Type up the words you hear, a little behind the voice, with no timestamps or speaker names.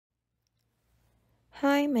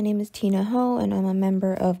Hi, my name is Tina Ho, and I'm a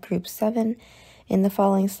member of Group 7. In the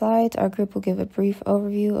following slides, our group will give a brief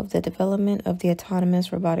overview of the development of the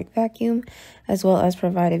autonomous robotic vacuum, as well as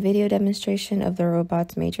provide a video demonstration of the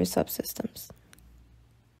robot's major subsystems.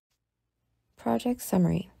 Project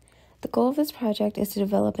Summary. The goal of this project is to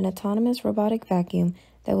develop an autonomous robotic vacuum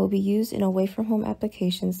that will be used in away-from-home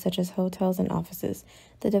applications such as hotels and offices.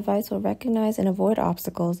 The device will recognize and avoid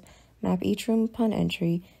obstacles, map each room upon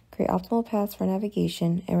entry, create optimal paths for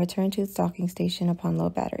navigation, and return to its docking station upon low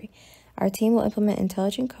battery. Our team will implement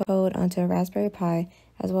intelligent code onto a Raspberry Pi,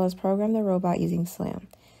 as well as program the robot using SLAM.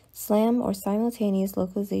 SLAM, or Simultaneous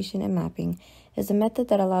Localization and Mapping, is a method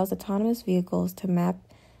that allows autonomous vehicles to map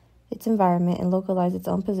its environment and localize its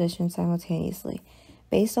own position simultaneously.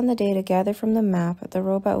 Based on the data gathered from the map, the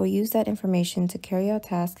robot will use that information to carry out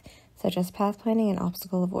tasks such as path planning and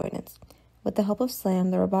obstacle avoidance. With the help of SLAM,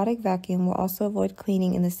 the robotic vacuum will also avoid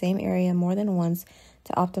cleaning in the same area more than once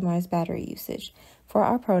to optimize battery usage. For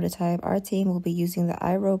our prototype, our team will be using the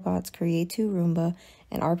iRobot's Create2 Roomba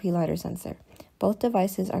and RP LiDAR sensor. Both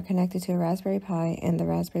devices are connected to a Raspberry Pi, and the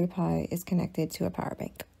Raspberry Pi is connected to a power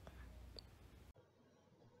bank.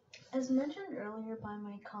 As mentioned earlier by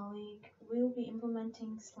my colleague, we will be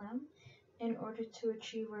implementing SLAM in order to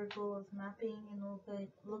achieve our goal of mapping and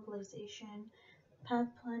localization, path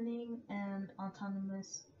planning, and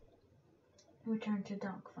autonomous return to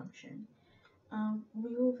dock function.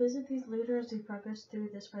 We will visit these later as we progress through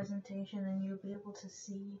this presentation, and you'll be able to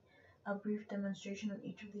see a brief demonstration of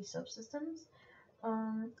each of these subsystems.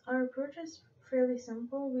 Our approach is fairly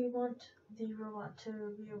simple. We want the robot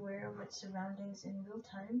to be aware of its surroundings in real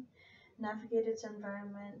time, navigate its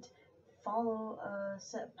environment, follow a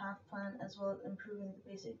set path plan, as well as improving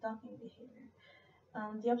the basic docking behavior.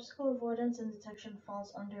 The obstacle avoidance and detection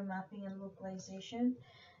falls under mapping and localization,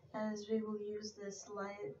 as we will use this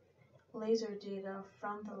laser data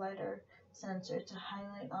from the LiDAR sensor to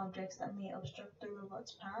highlight objects that may obstruct the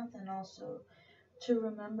robot's path, and also to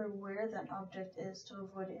remember where that object is to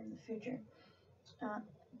avoid it in the future.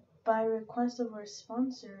 By request of our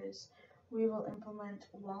sponsors, we will implement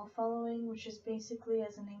wall following, which is basically,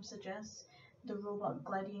 as the name suggests, the robot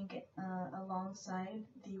gliding alongside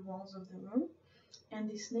the walls of the room, and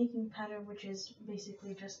the snaking pattern, which is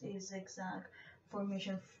basically just a zigzag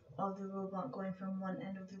formation of the robot going from one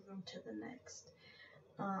end of the room to the next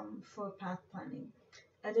for path planning.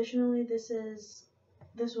 Additionally, this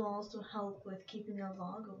will also help with keeping a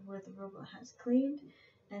log of where the robot has cleaned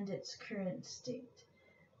and its current state.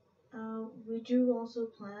 We do also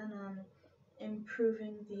plan on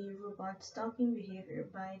improving the robot's docking behavior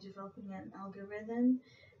by developing an algorithm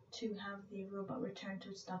to have the robot return to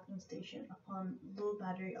its docking station upon low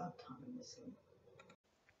battery autonomously.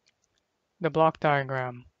 The block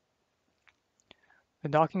diagram. The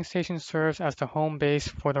docking station serves as the home base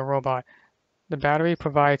for the robot. The battery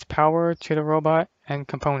provides power to the robot and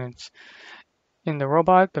components. In the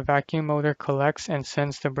robot, the vacuum motor collects and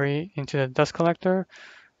sends debris into the dust collector.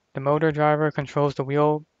 The motor driver controls the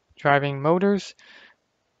wheel driving motors.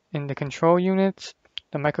 In the control units,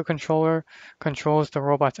 the microcontroller controls the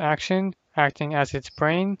robot's action, acting as its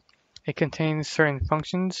brain. It contains certain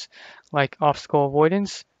functions like obstacle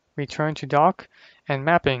avoidance, return to dock, and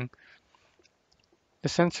mapping. The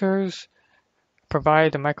sensors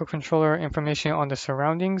provide the microcontroller information on the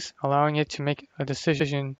surroundings, allowing it to make a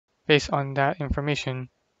decision based on that information.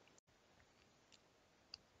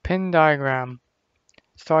 Pin diagram.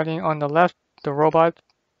 Starting on the left, the robot's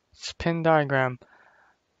pin diagram.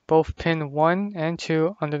 Both pin 1 and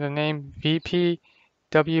 2 under the name VPWR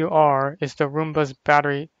is the Roomba's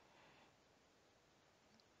battery.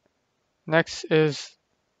 Next is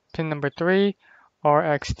pin number 3,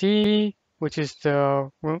 RXD, which is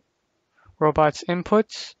the robot's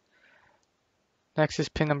inputs. Next is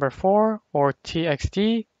pin number 4, or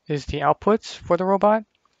TXD, is the outputs for the robot.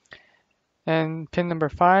 And pin number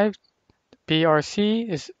 5,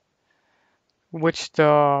 BRC, is which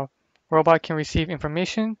the robot can receive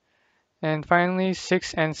information. And finally,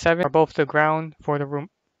 6 and 7 are both the ground for the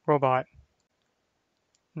robot.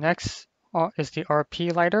 Next is the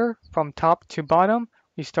RP LiDAR. From top to bottom,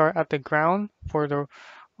 we start at the ground for the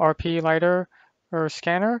RP LiDAR or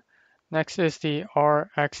scanner. Next is the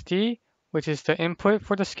RXD, which is the input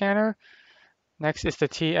for the scanner. Next is the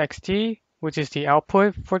TXD, which is the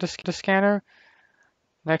output for the scanner.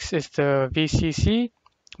 Next is the VCC,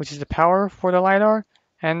 which is the power for the LiDAR.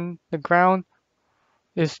 And the ground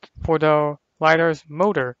is for the LiDAR's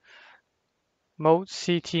motor. Mode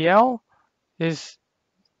CTL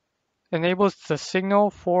enables the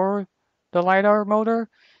signal for the LiDAR motor.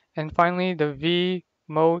 And finally, the V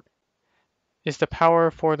mode is the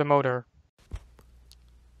power for the motor.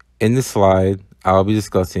 In this slide, I'll be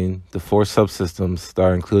discussing the 4 subsystems that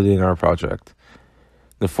are included in our project.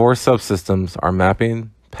 The 4 subsystems are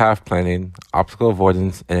mapping, path planning, obstacle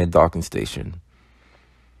avoidance, and a docking station.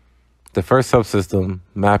 The first subsystem,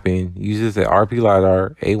 mapping, uses a RP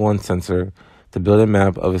LiDAR A1 sensor to build a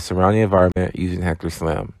map of a surrounding environment using Hector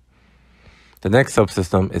SLAM. The next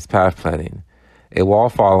subsystem is path planning. A wall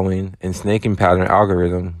following and snaking pattern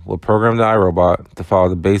algorithm will program the iRobot to follow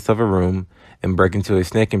the base of a room and break into a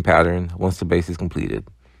snaking pattern once the base is completed.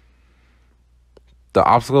 The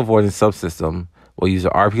obstacle avoidance subsystem will use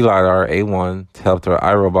the RP LiDAR A1 to help the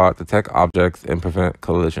iRobot detect objects and prevent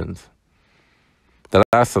collisions. The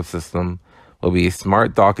last subsystem will be a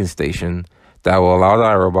smart docking station that will allow the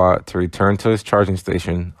iRobot to return to its charging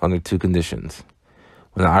station under 2 conditions: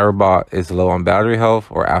 when the iRobot is low on battery health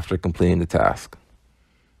or after completing the task.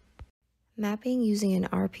 Mapping using an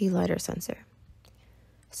RP LiDAR sensor.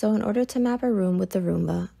 So in order to map a room with the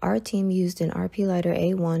Roomba, our team used an RP LiDAR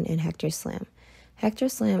A1 and Hector SLAM. Hector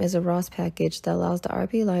SLAM is a ROS package that allows the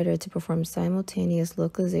RP LiDAR to perform simultaneous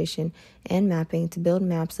localization and mapping to build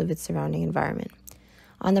maps of its surrounding environment.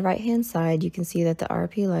 On the right-hand side, you can see that the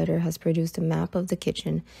RP LiDAR has produced a map of the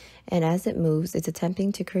kitchen, and as it moves, it's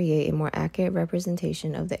attempting to create a more accurate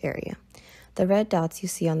representation of the area. The red dots you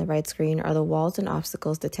see on the right screen are the walls and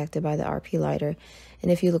obstacles detected by the RP LiDAR,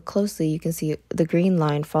 and if you look closely, you can see the green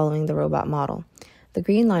line following the robot model. The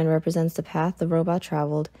green line represents the path the robot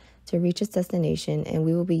traveled to reach its destination, and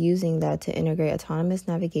we will be using that to integrate autonomous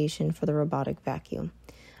navigation for the robotic vacuum.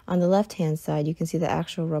 On the left-hand side, you can see the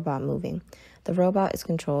actual robot moving. The robot is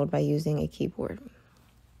controlled by using a keyboard.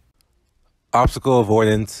 Obstacle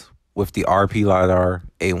avoidance with the RP LiDAR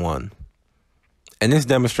A1. In this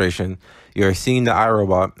demonstration, you are seeing the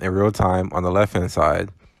iRobot in real time on the left-hand side,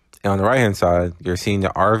 and on the right-hand side, you're seeing the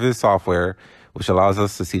RViz software, which allows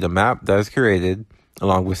us to see the map that is created,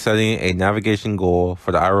 along with setting a navigation goal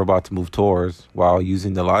for the iRobot to move towards, while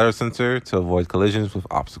using the LiDAR sensor to avoid collisions with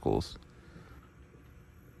obstacles.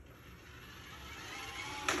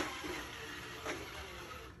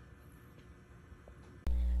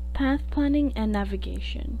 Path planning and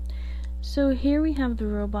navigation. So here we have the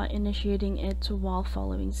robot initiating its wall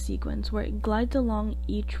following sequence where it glides along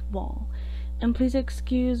each wall. And please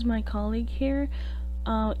excuse my colleague here.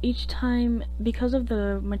 Each time, because of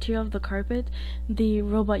the material of the carpet, the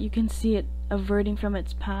robot, you can see it averting from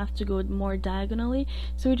its path to go more diagonally,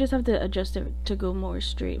 so we just have to adjust it to go more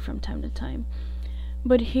straight from time to time.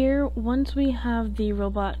 But here, once we have the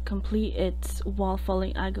robot complete its wall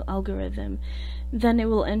following algorithm, then it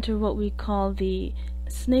will enter what we call the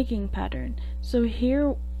snaking pattern. So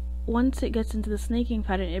here, once it gets into the snaking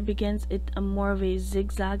pattern, it begins more of a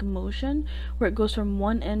zigzag motion where it goes from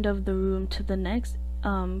one end of the room to the next,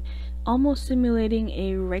 almost simulating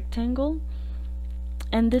a rectangle.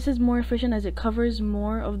 And this is more efficient as it covers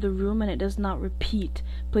more of the room and it does not repeat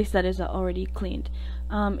place that is already cleaned.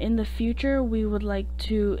 In the future, we would like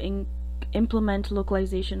to implement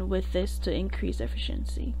localization with this to increase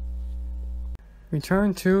efficiency.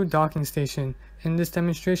 Return to docking station. In this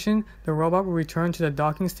demonstration, the robot will return to the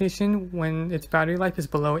docking station when its battery life is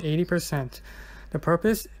below 80%. The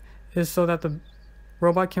purpose is so that the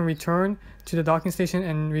robot can return to the docking station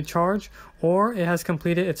and recharge, or it has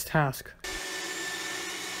completed its task.